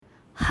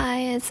Hi,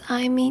 it's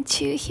I Meet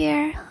You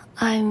Here.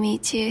 I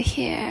Meet You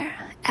Here,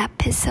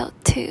 episode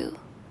 2.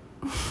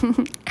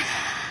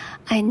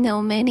 I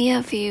know many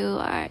of you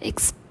are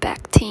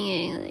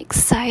expecting and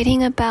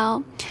exciting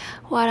about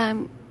what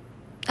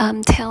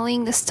I'm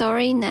telling the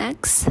story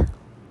next.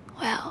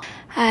 Well,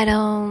 I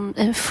don't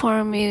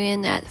inform you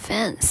in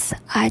advance.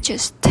 I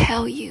just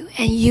tell you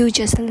and you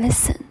just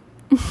listen.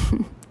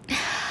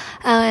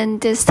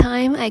 And this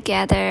time I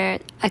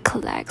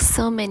collect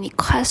so many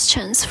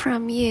questions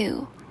from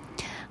you.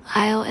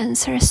 I'll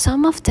answer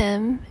some of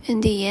them in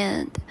the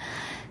end.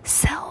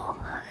 So,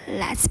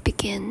 let's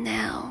begin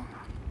now.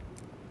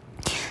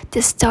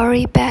 The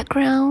story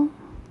background: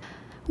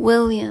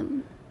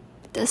 William,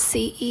 the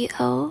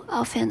CEO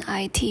of an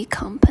IT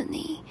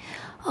company,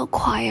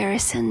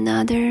 acquires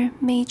another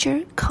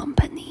major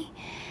company,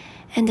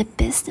 and the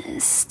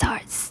business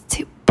starts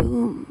to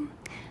boom,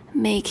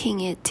 making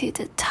it to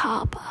the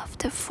top of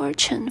the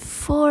Fortune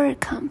 4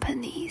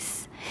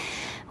 companies.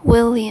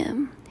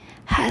 William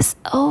has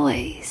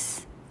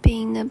always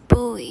been a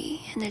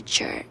bully and a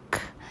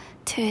jerk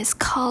to his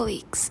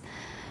colleagues,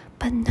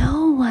 but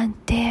no one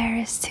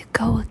dares to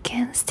go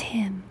against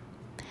him.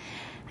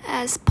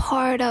 As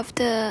part of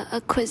the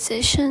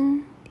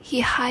acquisition,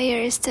 he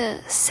hires the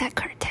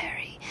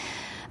secretary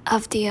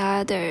of the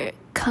other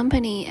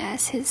company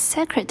as his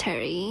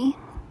secretary.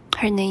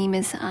 Her name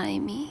is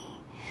Amy.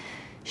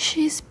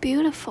 She's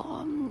beautiful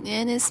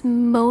and is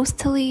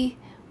mostly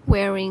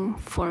wearing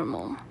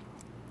formal.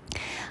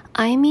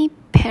 Amy's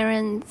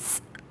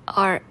parents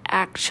are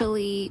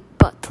actually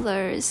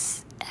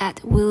butlers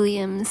at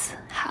William's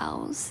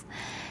house,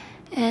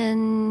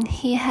 and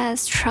he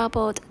has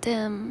troubled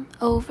them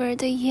over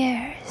the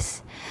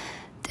years.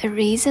 The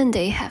reason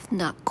they have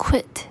not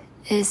quit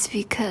is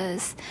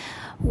because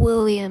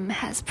William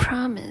has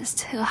promised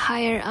to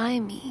hire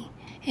Amy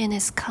in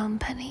his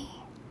company.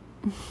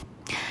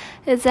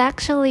 It's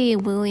actually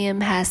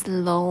William has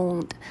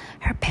loaned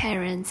her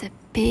parents a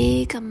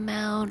big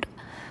amount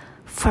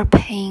for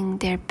paying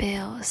their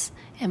bills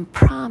and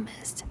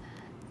promised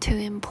to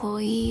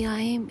employ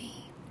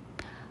Amy.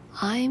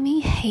 Amy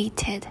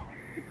hated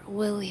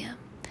William,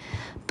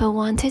 but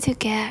wanted to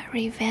get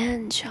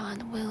revenge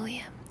on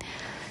William,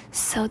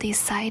 so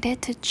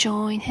decided to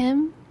join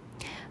him,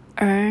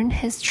 earn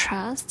his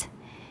trust,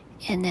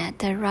 and at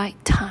the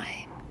right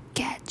time,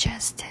 get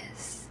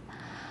justice.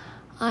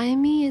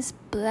 Amy is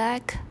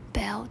black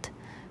belt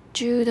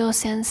judo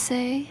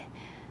sensei,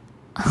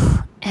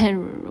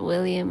 and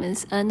William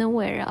is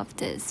unaware of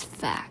this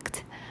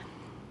fact.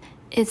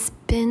 It's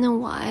been a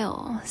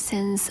while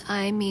since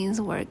Amy's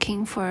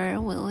working for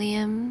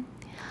William.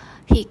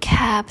 He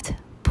kept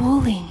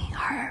bullying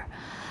her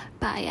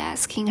by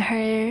asking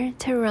her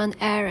to run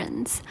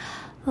errands,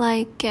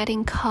 like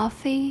getting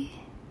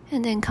coffee,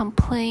 and then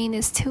complain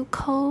it's too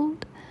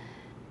cold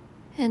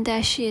and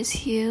that she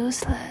is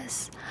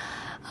useless.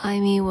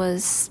 Amy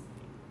was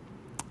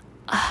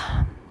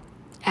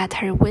at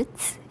her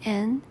wits'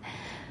 end,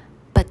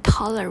 but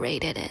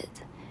tolerated it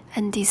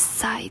and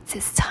decides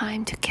it's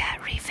time to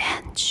get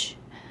revenge.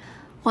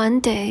 One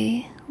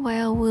day,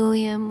 while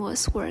William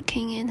was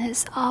working in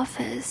his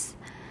office,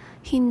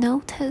 he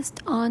noticed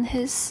on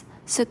his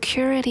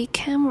security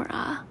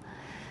camera,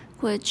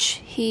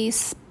 which he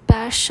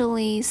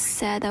specially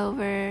set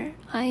over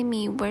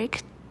Amy's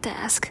work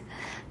desk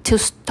to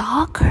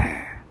stalk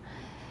her.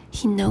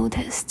 He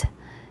noticed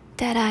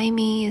that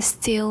Amy is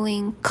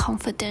stealing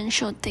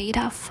confidential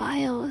data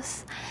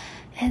files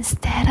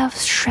instead of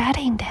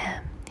shredding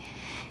them.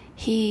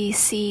 He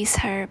sees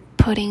her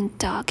putting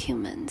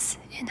documents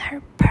in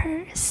her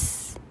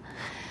purse.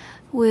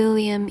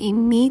 William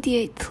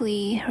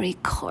immediately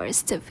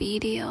records the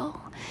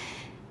video,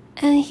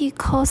 and he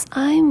calls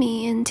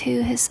Amy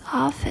into his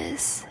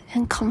office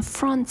and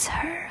confronts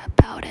her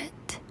about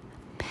it.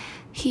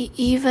 He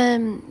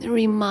even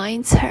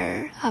reminds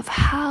her of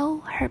how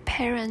her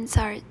parents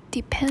are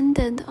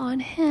dependent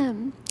on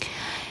him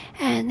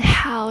and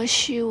how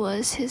she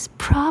was his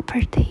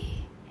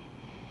property,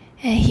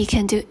 and he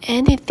can do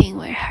anything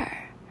with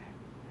her,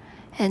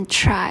 and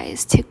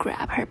tries to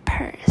grab her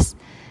purse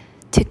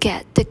to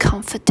get the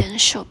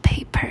confidential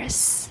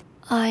papers.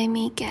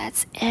 Amy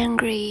gets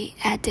angry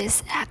at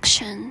this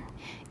action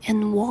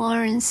and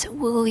warns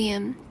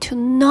William to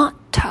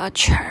not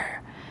touch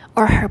her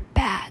or her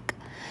bag,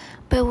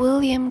 but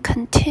William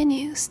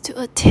continues to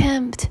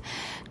attempt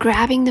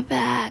grabbing the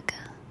bag.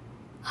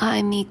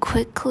 Amy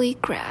quickly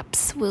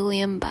grabs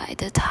William by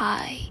the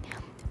tie,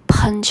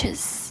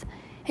 punches,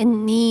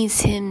 and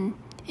knees him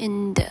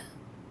in the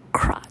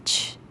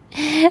crotch,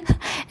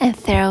 and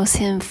throws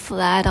him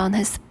flat on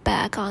his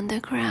back on the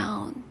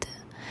ground.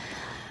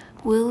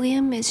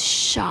 William is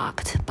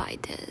shocked by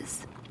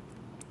this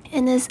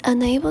and is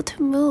unable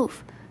to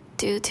move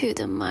due to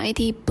the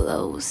mighty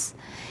blows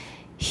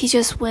he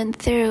just went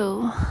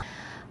through.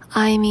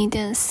 Amy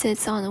then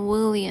sits on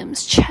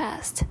William's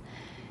chest,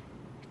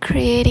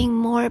 creating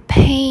more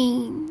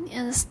pain,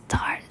 and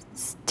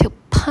starts to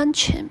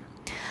punch him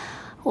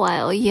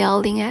while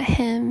yelling at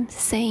him,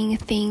 saying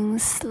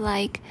things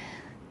like,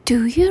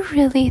 "Do you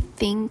really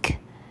think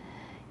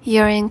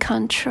You're in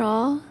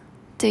control.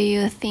 Do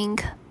you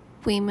think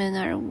women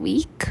are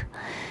weak?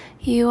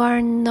 You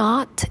are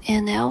not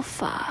an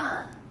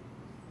alpha.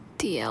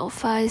 The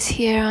alpha is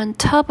here on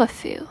top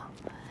of you.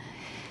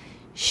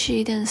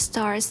 She then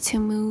starts to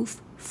move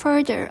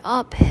further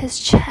up his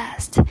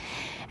chest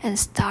and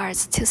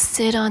starts to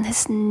sit on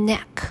his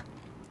neck.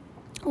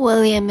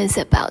 William is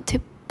about to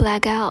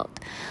black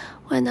out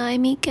when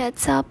Amy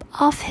gets up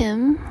off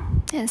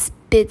him and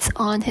spits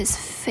on his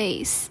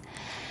face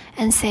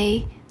and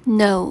say,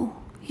 "No,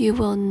 you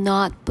will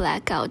not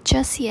black out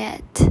just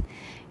yet.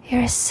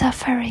 Your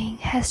suffering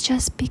has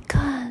just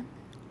begun."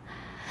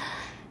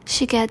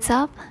 She gets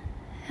up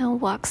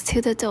and walks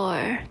to the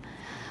door.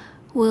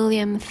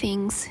 William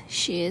thinks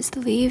she is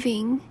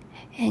leaving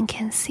and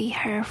can see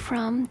her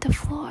from the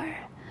floor,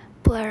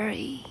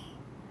 blurry,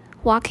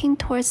 walking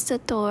towards the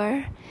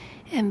door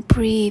and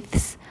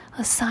breathes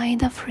a sigh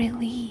of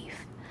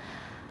relief.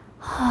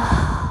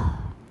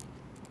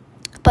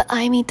 But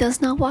Amy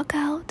does not walk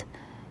out.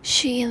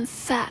 She, in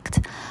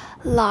fact,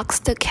 locks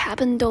the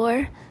cabin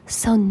door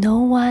so no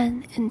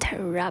one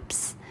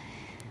interrupts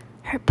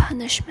her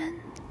punishment.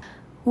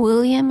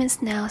 William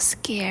is now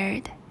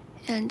scared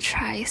and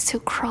tries to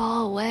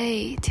crawl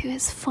away to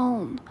his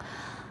phone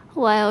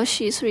while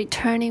she's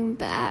returning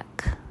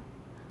back.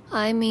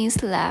 Amy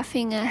is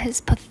laughing at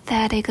his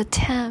pathetic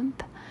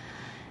attempt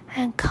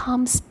and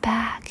comes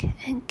back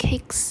and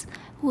kicks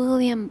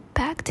William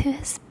back to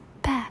his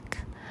back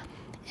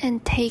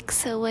and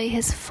takes away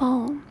his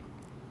phone.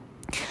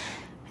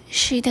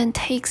 She then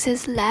takes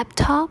his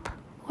laptop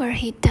where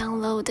he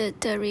downloaded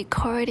the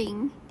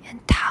recording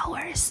and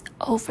towers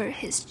over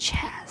his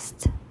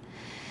chest.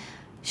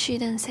 She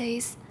then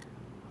says,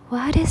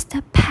 "What is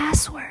the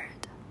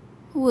password?"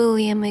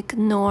 William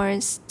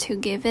ignores to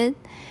give it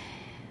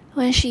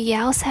when she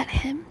yells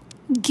at him,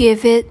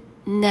 "Give it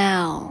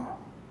now."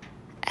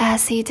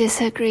 As he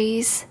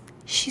disagrees,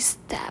 she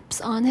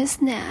steps on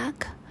his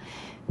neck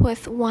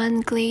with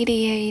one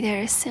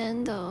gladiator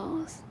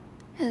sandals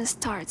and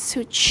starts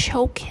to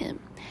choke him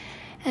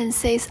and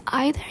says,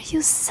 "Either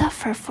you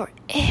suffer for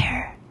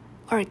air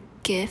or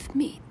give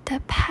me the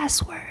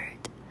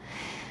password."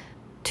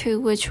 To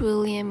which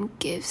William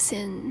gives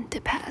in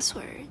the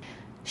password.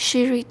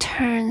 She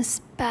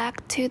returns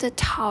back to the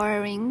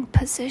towering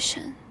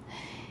position,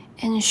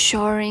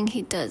 ensuring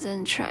he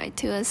doesn't try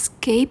to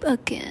escape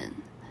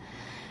again.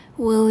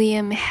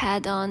 William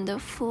had on the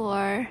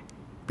floor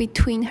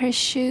between her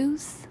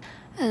shoes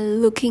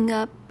and looking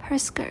up her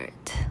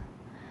skirt.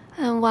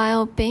 And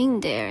while being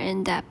there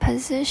in that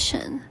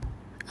position,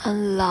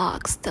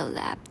 unlocks the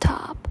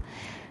laptop,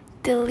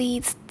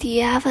 deletes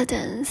the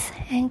evidence,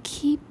 and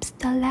keeps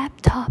the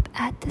laptop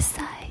at the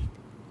side.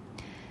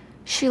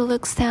 She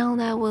looks down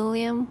at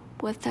William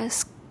with a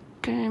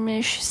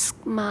skirmish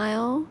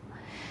smile.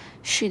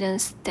 She then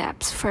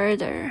steps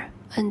further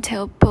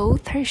until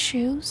both her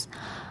shoes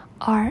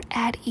are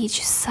at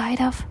each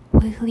side of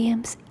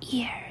William's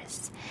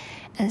ears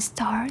and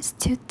starts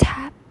to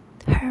tap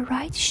her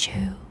right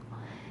shoe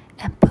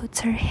and puts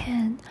her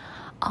hand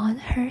on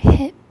her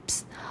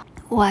hips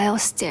while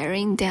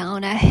staring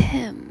down at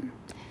him.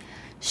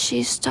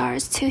 She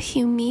starts to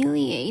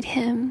humiliate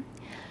him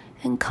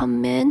and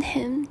command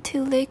him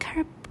to lick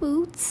her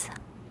boots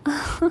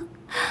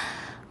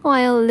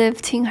while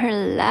lifting her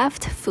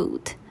left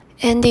foot.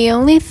 And the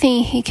only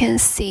thing he can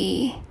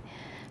see,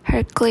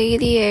 her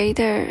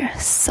gladiator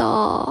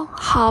saw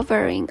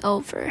hovering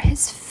over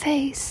his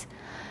face,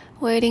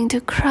 waiting to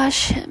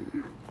crush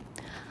him.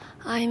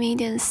 Amy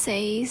then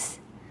says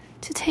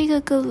to take a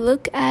good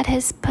look at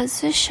his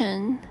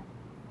position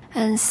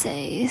and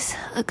says,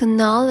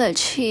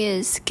 acknowledge he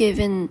is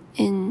given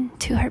in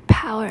to her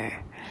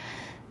power,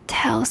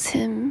 tells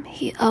him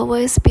he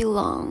always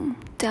belonged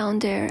down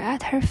there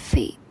at her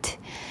feet.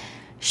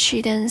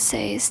 She then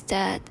says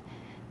that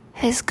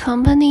his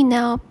company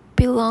now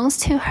belongs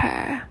to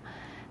her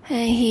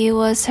and he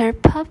was her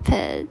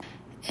puppet,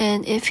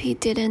 and if he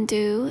didn't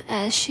do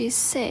as she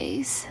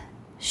says,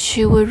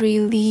 she would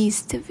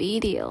release the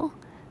video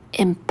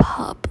in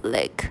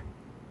public.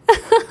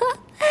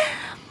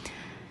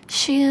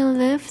 She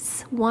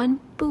lifts one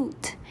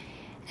boot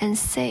and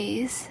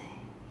says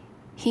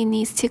he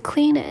needs to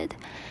clean it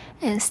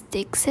and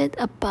sticks it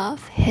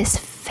above his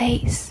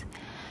face.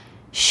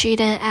 She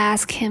then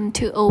asks him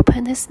to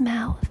open his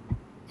mouth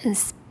and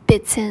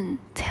spits in,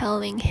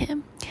 telling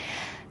him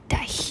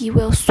that he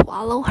will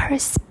swallow her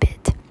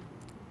spit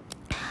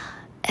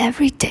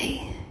every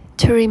day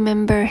to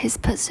remember his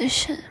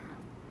position.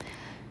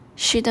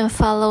 She then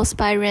follows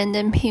by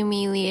random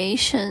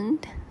humiliation.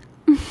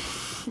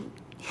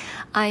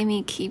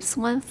 Amy keeps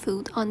one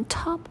foot on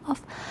top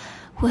of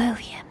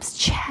William's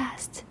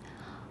chest.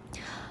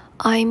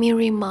 Amy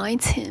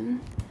reminds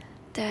him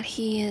that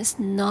he is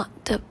not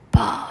the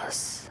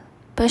boss,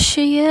 but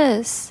she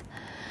is.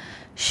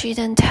 She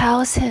then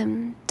tells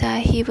him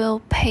that he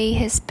will pay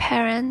his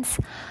parents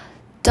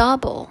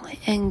double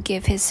and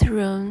give his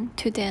room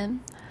to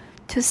them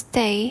to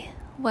stay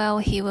while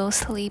he will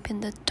sleep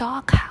in the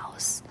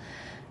doghouse.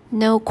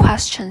 No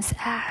questions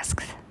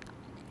asked.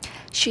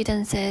 She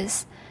then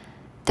says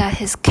that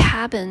his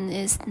cabin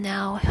is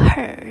now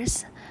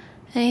hers,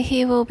 and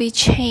he will be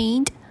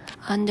chained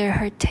under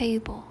her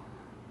table.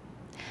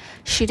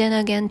 She then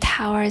again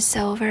towers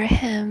over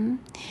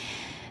him,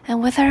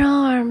 and with her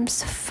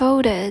arms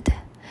folded,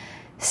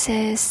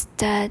 says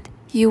that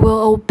you will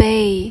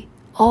obey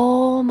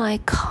all my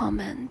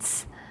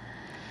commands.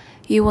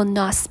 You will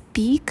not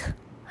speak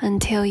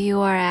until you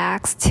are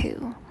asked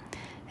to,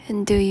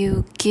 and do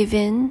you give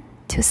in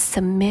to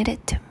submit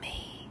it to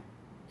me,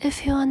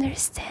 if you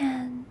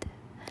understand.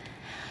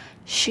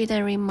 She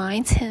then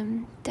reminds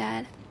him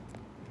that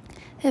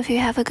if you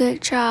have a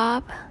good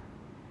job,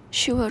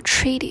 she will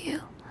treat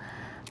you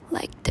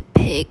like the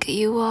pig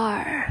you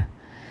are.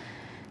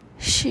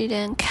 She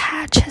then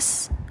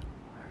catches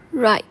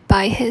right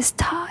by his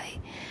tie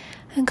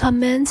and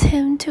commands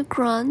him to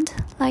grunt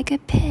like a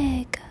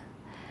pig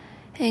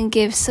and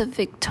gives a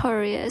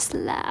victorious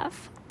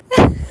laugh.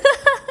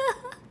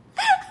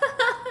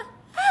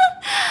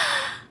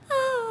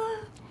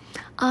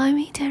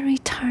 Amy then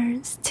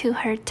returns to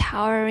her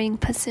towering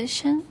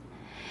position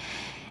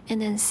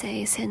and then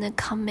says in a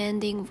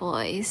commanding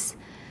voice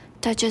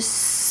that just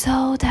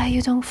so that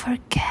you don't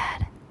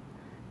forget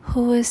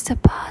who is the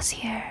boss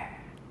here.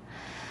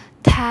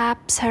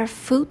 Taps her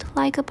foot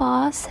like a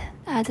boss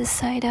at the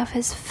side of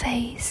his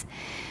face,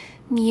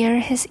 near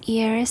his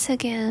ears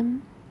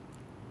again.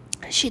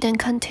 She then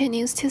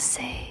continues to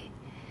say,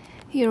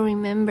 you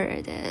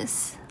remember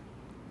this.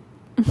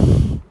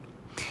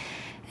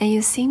 And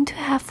you seem to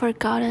have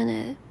forgotten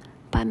it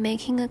by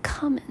making a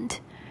comment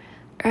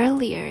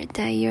earlier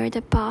that you're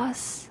the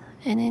boss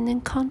and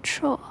in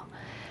control.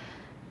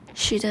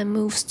 She then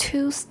moves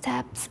 2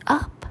 steps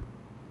up,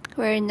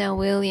 where now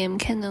William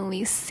can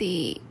only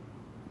see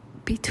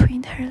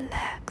between her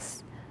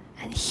legs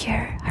and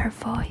hear her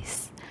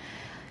voice.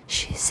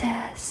 She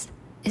says,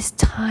 it's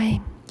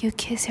time you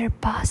kiss your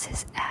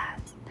boss's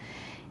ass,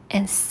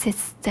 and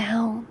sits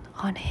down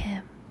on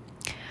him.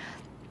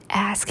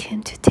 Ask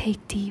him to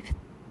take deep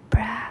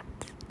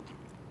breaths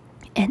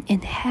and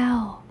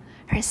inhale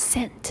her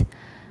scent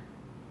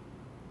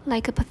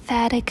like a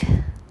pathetic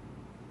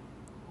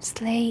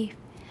slave,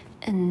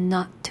 and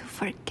not to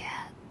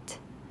forget.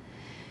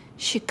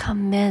 She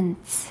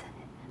commands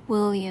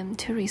William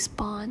to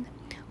respond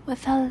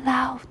with a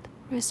loud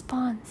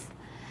response,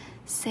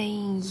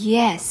 saying,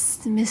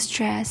 yes,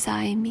 Mistress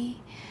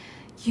Amy,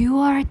 you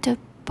are the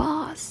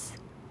boss.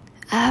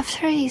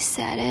 After he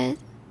said it,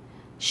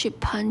 she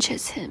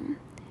punches him,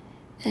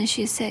 and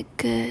she said,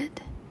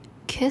 good,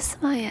 kiss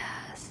my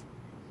ass,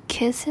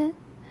 kiss it,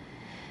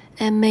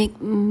 and make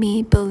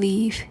me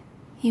believe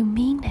you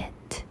mean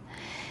it,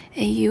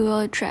 and you will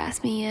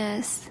address me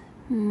as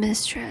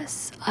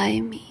Mistress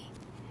Amy.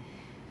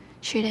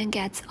 She then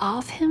gets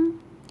off him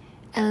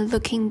and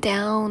looking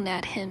down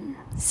at him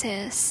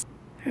says,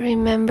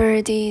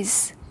 remember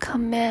these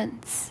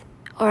commands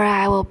or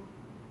I will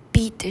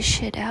beat the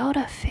shit out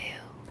of you.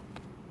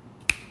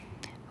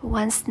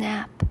 1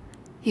 snap,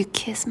 you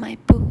kiss my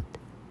boot.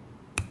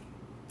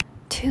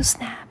 2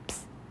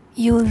 snaps,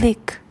 you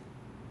lick.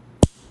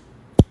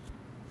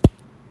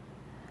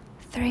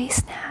 3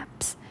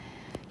 snaps,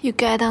 you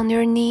get on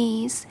your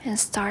knees and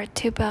start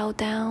to bow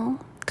down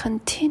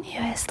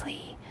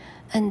continuously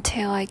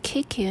until I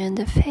kick you in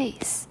the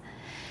face.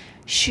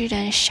 She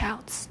then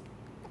shouts,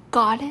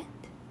 got it?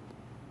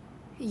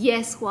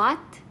 Yes, what?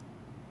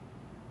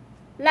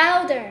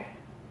 Louder!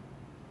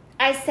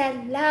 I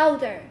said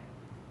louder!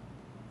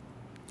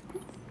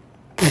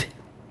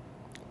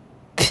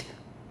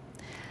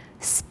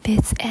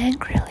 Spits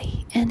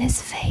angrily in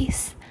his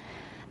face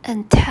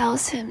and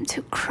tells him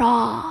to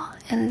crawl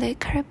and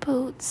lick her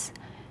boots.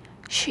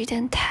 She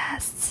then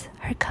tests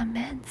her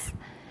commands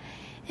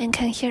and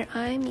can hear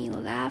Amy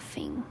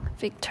laughing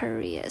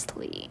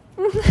victoriously.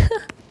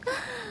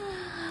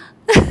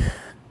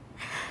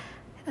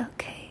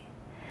 Okay,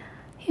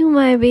 you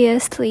might be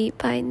asleep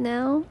by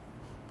now.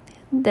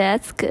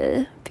 That's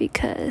good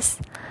because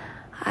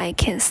I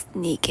can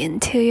sneak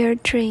into your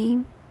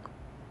dream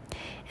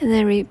and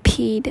then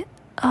repeat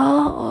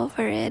all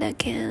over it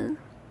again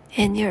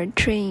in your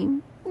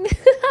dream.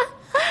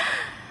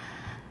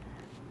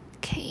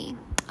 Okay,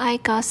 I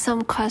got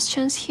some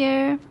questions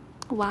here.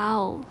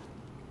 Wow,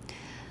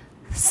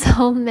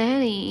 so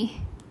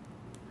many.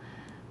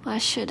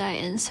 What should I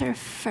answer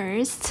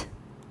first?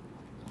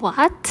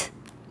 What?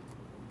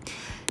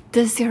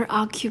 Does your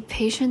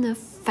occupation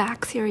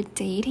affect your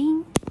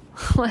dating?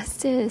 What's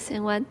this?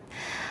 And what?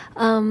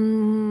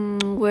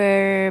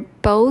 Where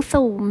both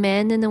a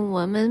man and a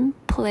woman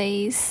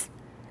plays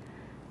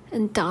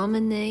and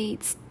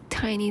dominates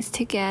tinies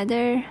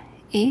together?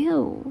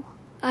 Ew.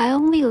 I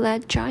only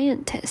let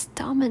giantess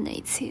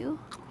dominates you.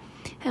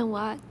 And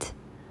what?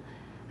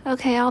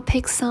 Okay, I'll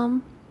pick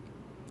some.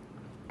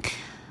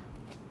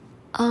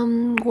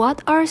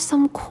 What are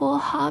some cool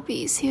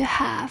hobbies you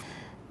have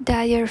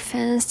that your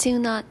fans do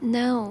not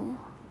know?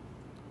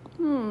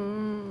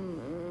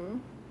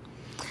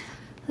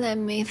 Let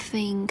me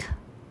think.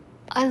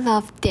 I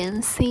love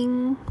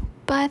dancing,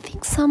 but I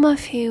think some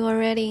of you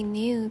already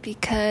knew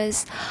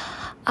because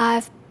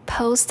I've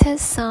posted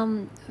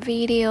some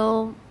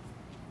video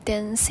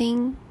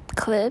dancing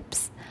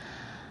clips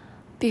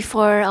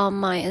before on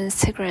my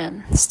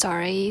Instagram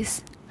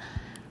stories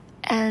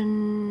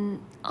and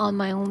on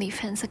my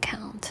OnlyFans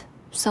account.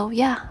 So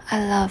yeah,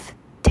 I love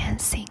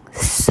dancing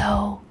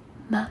so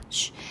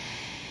much.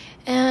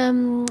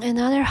 And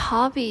another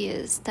hobby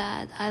is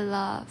that I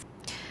love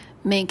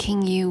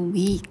making you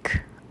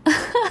weak.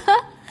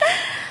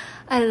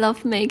 I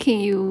love making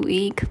you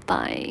weak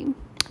by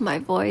my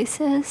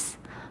voices,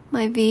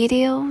 my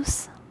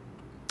videos,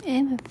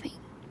 anything.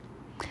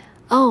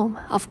 Oh,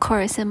 of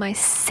course, and my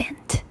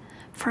scent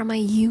from my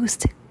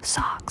used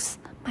socks,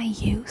 my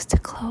used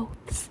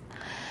clothes.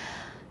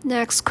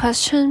 Next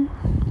question.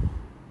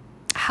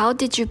 How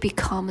did you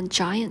become a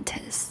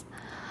giantess?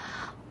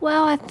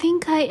 Well, I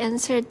think I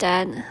answered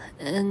that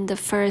in the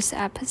first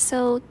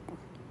episode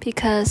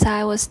because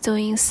I was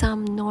doing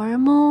some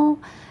normal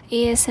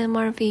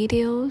ASMR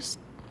videos.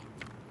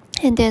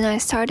 And then I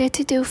started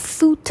to do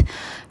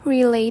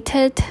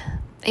food-related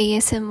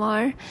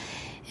ASMR.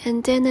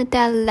 And then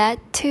that led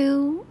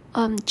to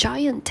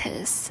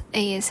giantess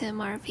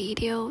ASMR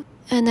video.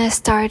 And I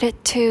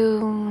started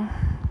to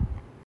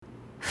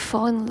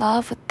fall in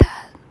love with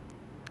that,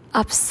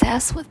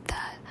 obsessed with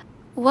that.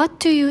 What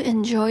do you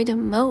enjoy the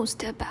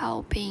most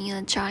about being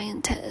a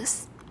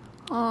giantess?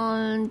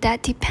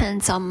 That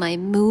depends on my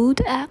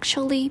mood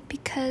actually,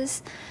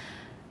 because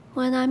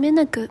when I'm in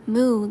a good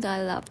mood,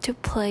 I love to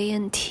play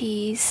and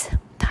tease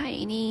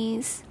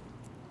tinies.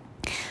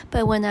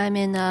 But when I'm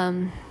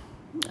in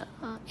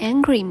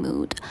angry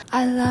mood,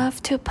 I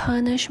love to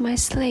punish my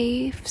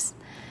slaves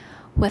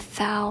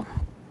without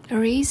a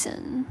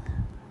reason.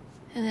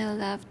 And I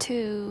love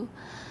to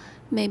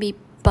maybe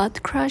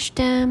butt crush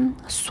them,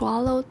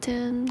 swallow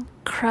them,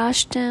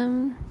 crush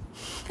them.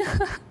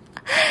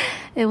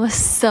 It was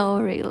so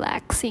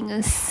relaxing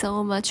and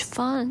so much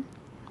fun.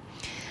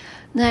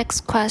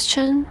 Next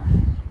question.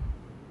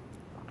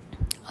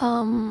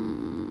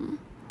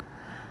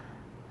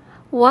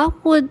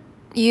 What would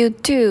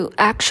you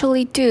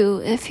actually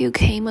do if you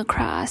came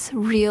across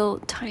real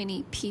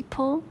tiny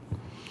people?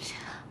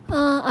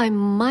 I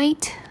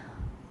might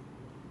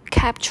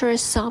capture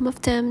some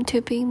of them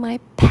to be my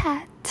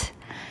pet,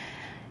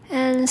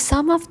 and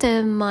some of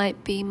them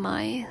might be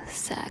my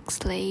sex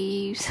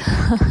slaves.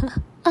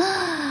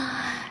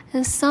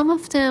 And some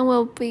of them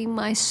will be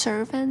my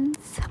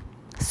servants.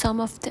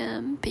 Some of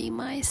them be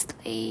my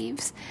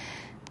slaves,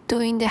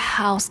 doing the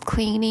house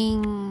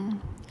cleaning,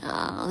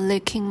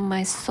 licking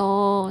my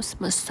soles,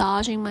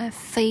 massaging my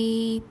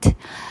feet,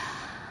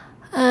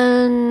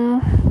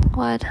 and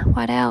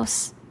what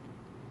else?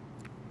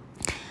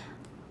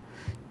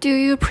 Do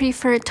you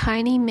prefer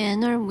tiny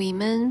men or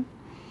women?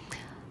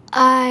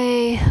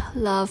 I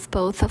love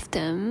both of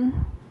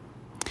them,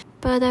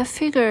 but I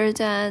figure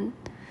that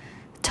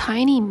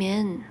tiny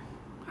men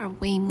are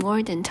way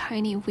more than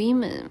tiny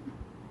women.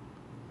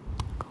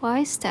 Why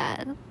is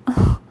that?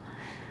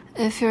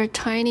 If you're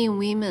tiny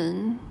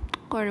women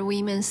or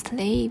women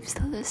slaves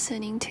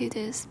listening to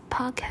this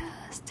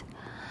podcast,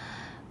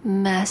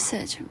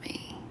 message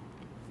me.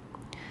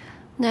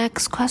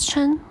 Next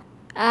question.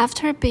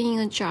 After being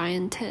a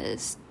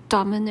giantess,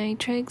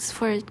 dominatrix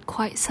for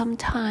quite some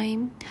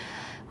time,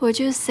 would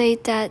you say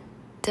that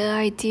the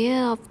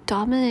idea of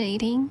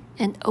dominating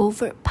and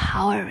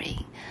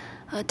overpowering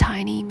a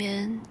tiny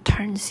man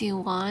turns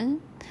you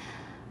on?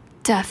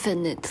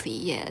 Definitely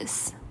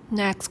yes.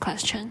 Next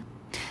question.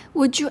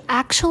 Would you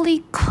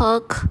actually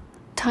cook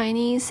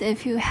tinies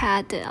if you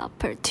had the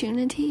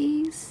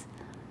opportunities?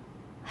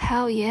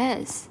 Hell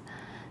yes.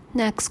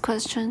 Next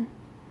question.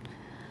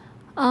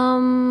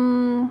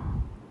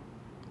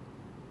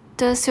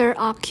 Does your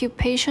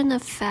occupation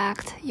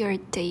affect your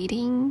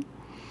dating?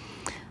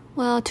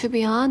 Well, to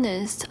be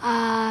honest,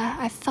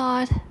 I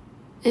thought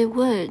it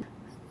would.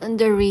 And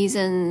the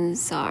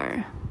reasons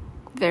are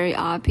very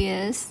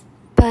obvious,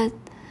 but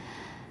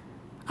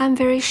I'm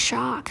very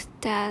shocked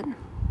that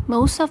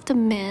most of the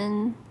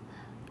men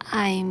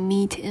I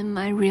meet in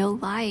my real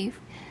life,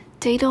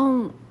 they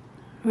don't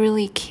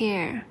really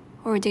care,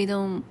 or they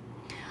don't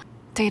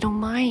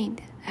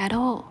mind at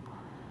all.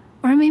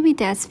 Or maybe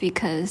that's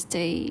because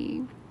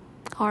they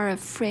are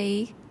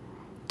afraid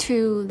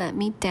to let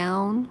me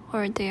down,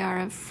 or they are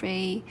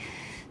afraid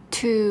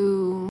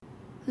to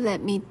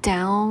let me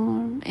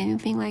down,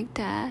 anything like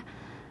that.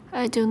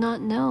 I do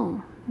not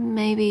know.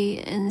 Maybe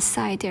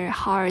inside their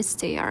hearts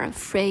they are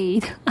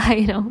afraid.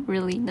 I don't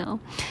really know.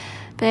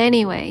 But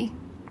anyway,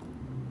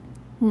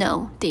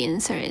 no, the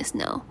answer is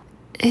no.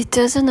 It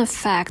doesn't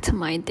affect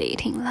my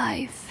dating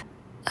life.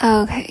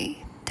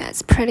 Okay,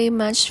 that's pretty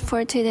much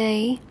for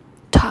today.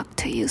 Talk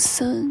to you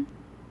soon.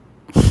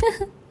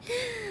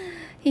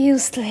 You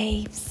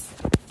slaves.